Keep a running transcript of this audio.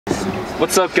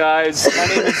What's up, guys? My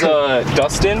name is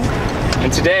Dustin,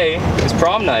 and today is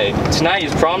prom night. Tonight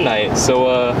is prom night,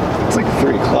 so it's like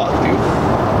 3 o'clock, dude.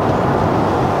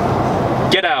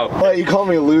 Get out. Why you call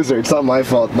me a loser? It's not my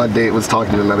fault. My date was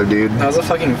talking to another dude. That was a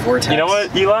fucking vortex. You know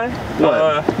what, Eli?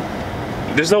 What?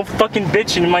 There's no fucking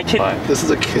bitching in my kitchen. This is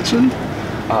a kitchen?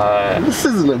 This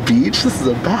isn't a beach. This is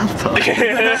a bathtub.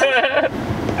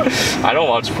 I don't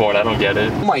watch porn. I don't get it.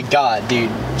 Oh my god,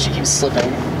 dude. She keeps slipping.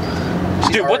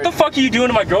 Dude, what the fuck are you doing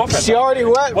to my girlfriend? She already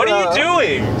wet, What are you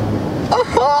doing?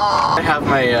 I have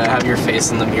my have your face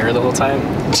in the mirror the whole time.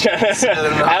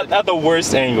 at the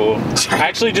worst angle.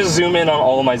 Actually, just zoom in on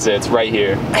all of my zits right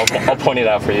here. I'll point it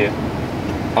out for you.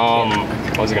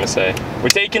 What was I gonna say? We're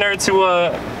taking her to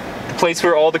a place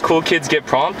where all the cool kids get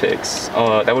prom pics.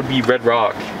 That would be Red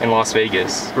Rock in Las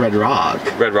Vegas. Red Rock?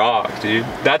 Red Rock, dude.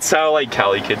 That's how like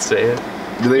Cali kids say it.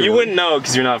 Do they You wouldn't know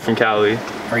because you're not from Cali.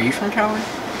 Are you from Cali?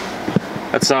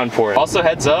 That's not important. Also,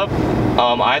 heads up,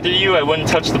 either of you, I wouldn't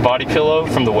touch the body pillow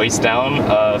from the waist down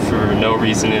for no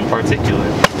reason in particular.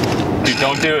 Dude,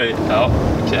 don't do it. Oh,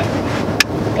 okay.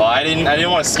 Well, I didn't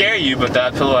want to scare you, but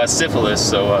that pillow has syphilis,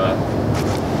 so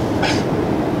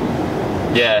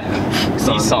yeah,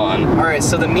 Nissan. All right,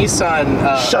 so the Nissan.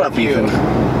 Shut up, Ethan.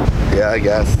 Yeah, I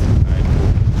guess.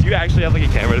 Do you actually have like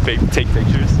a camera to take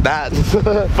pictures? That.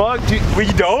 Fuck, dude, we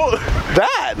don't?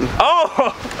 That.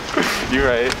 Oh, you're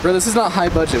right. Bro, this is not high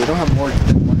budget. We don't have more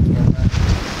than one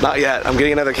camera. Not yet. I'm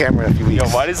getting another camera in a few weeks. Yo,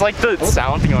 why does like the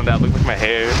sound thing on that look like my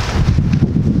hair?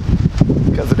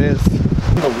 Because it is.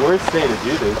 The worst day to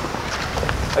do this.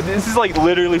 This is like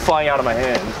literally flying out of my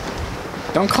hand.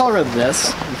 Don't call her this.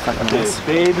 You fucking This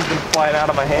babe has been flying out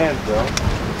of my hands, bro.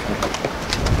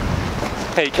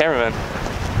 Hey, cameraman.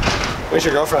 Where's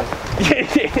your girlfriend?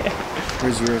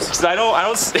 Where's yours? Cause I don't.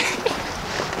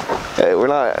 Hey, we're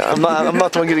not. I'm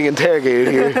not the one getting interrogated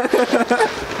here.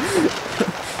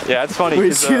 Yeah, it's funny.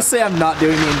 Wait, did you say I'm not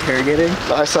doing the interrogating?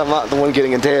 I said I'm not the one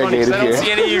getting interrogated I don't here.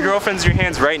 see any of your girlfriends in your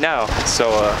hands right now. So,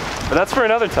 but that's for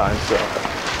another time. So.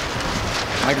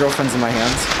 My girlfriend's in my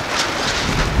hands.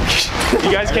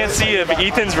 You guys can't see it, but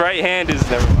Ethan's right hand is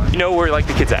never mind. You know where like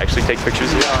the kids actually take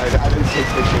pictures of? No, I didn't take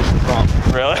pictures of prom.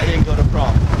 Really? I didn't go to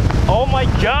prom. Oh my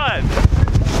god!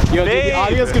 Yo, dude, the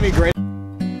audio's gonna be great.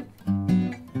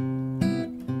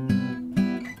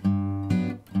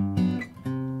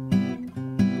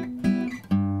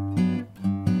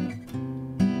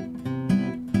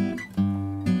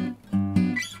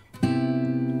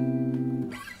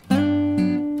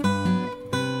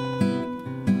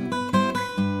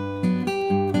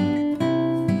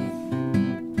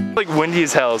 Like windy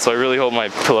as hell, so I really hope my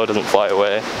pillow doesn't fly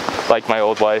away, like my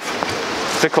old wife,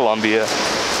 to Colombia.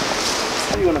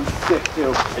 When I'm sick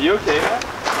too. Are you okay, man?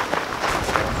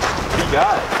 What do you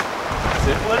got?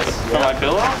 Syphilis? For my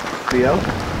pillow? Theo?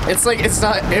 It's like, it's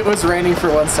not, it was raining for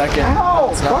 1 second. Ow,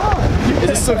 It's not. Is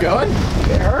it still going?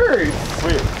 It hurts.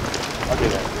 Weird. Okay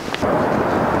then.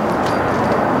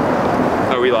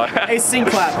 Oh, we live. Hey, sing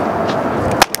clap.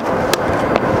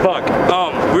 Fuck.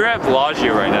 We're at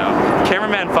Bellagio right now.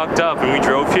 Cameraman fucked up and we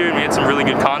drove here and we had some really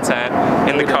good content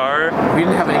in the car. We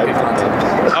didn't have any good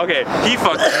content. Okay, he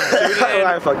fucked up.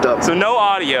 I fucked up. So no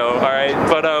audio, alright?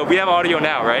 But we have audio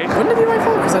now, right? Wouldn't it be my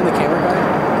fault because I'm the camera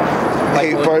guy?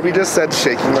 Hey, Barbie just said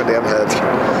shaking my damn head.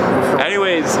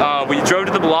 Anyways, we drove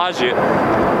to the Bellagio.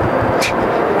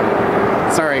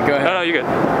 Sorry, go ahead. No, you're good.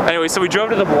 Anyway, so we drove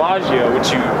to the Bellagio,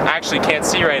 which you actually can't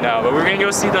see right now, but we're gonna go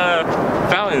see the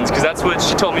fountains, because that's what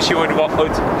she told me she would want.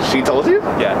 She told you?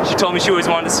 Yeah, she told me she always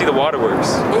wanted to see the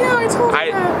waterworks. Yeah, I told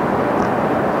you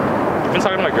You been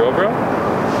talking to my girl, bro?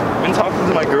 You been talking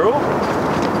to my girl?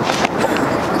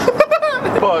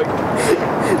 Fuck.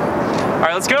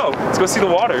 Alright, let's go. Let's go see the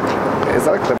water. Is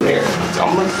that a clip here?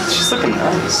 Oh, she's looking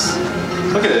nice.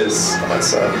 Look at this.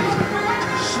 That's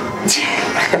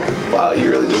wow,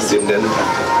 you really just zoomed in.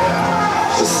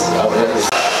 Just out there.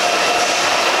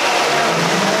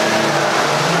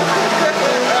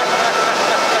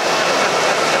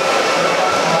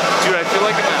 Dude, I feel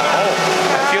like I'm at home.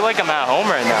 I feel like I'm at home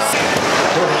right now.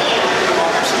 My mom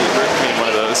actually gave birth to me in one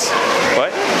of those.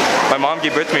 What? My mom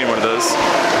gave birth to me in one of those.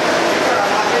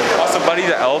 Also, Buddy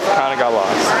the Elf kind of got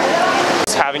lost.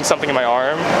 Just having something in my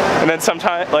arm, and then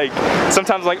sometimes like,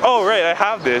 oh right, I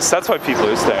have this. That's why people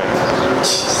are staring.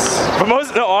 But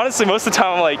honestly, most of the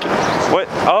time I'm like, what?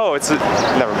 Oh,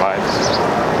 never mind.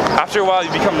 After a while,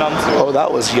 you become numb to it. Oh,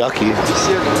 that was yucky.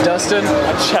 Dustin,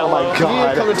 Oh my we need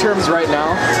to come to terms right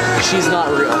now. She's not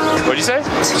real. What'd you say?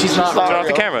 She's not Turn real. off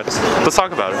the camera. Let's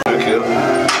talk about it. Okay.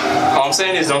 All I'm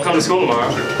saying is don't come to school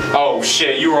tomorrow. Oh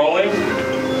shit, you rolling?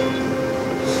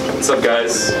 What's up,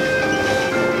 guys?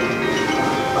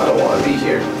 I don't want to be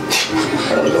here.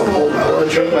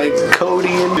 drink my Cody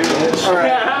and do this.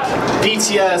 Alright.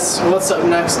 BTS, what's up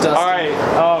next, Dustin?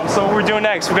 Alright, so what we're doing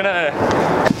next, we're gonna...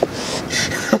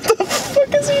 What the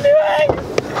fuck is he doing?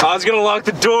 I was gonna lock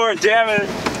the door, damn it.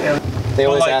 They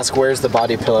always ask, where's the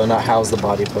body pillow, not how's the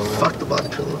body pillow. Fuck the body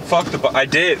pillow. Fuck the I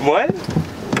did, what?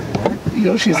 You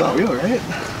know she's not real, right?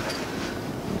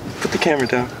 Put the camera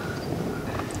down.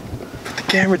 Put the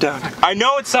camera down. I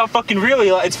know it's not fucking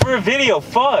real, it's for a video,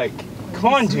 fuck.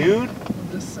 Come on, dude.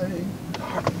 I'm just saying.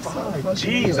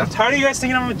 Jeez, I'm tired of you guys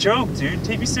thinking I'm a joke, dude.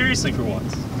 Take me seriously for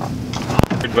once.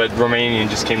 But Romanian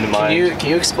just came to mind. Can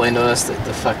you explain to us the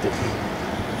fact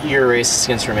that you're racist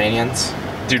against Romanians?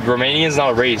 Dude, Romanian's not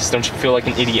a race. Don't you feel like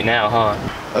an idiot now, huh?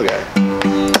 Okay.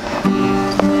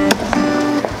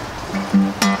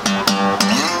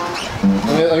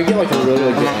 Let me get like a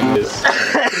really good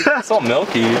It's all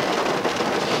milky.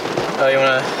 Oh, you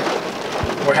wanna...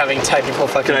 We're having technical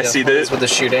fucking Can I see this? with the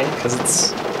shooting, because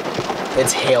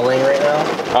it's hailing right now.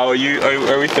 Oh,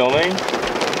 are we filming?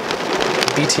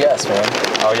 BTS, man.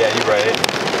 Oh yeah, you're right.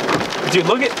 Dude,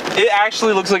 look at it.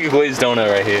 Actually looks like a glazed donut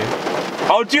right here.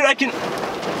 Oh, dude, I can.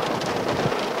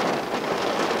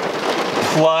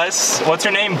 Plus, what's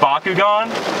her name? Bakugan.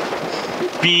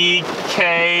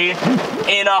 BK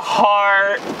in a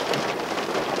heart.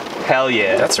 Hell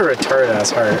yeah. That's a retarded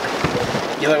ass heart.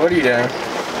 You're like, what are you doing?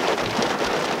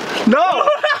 No!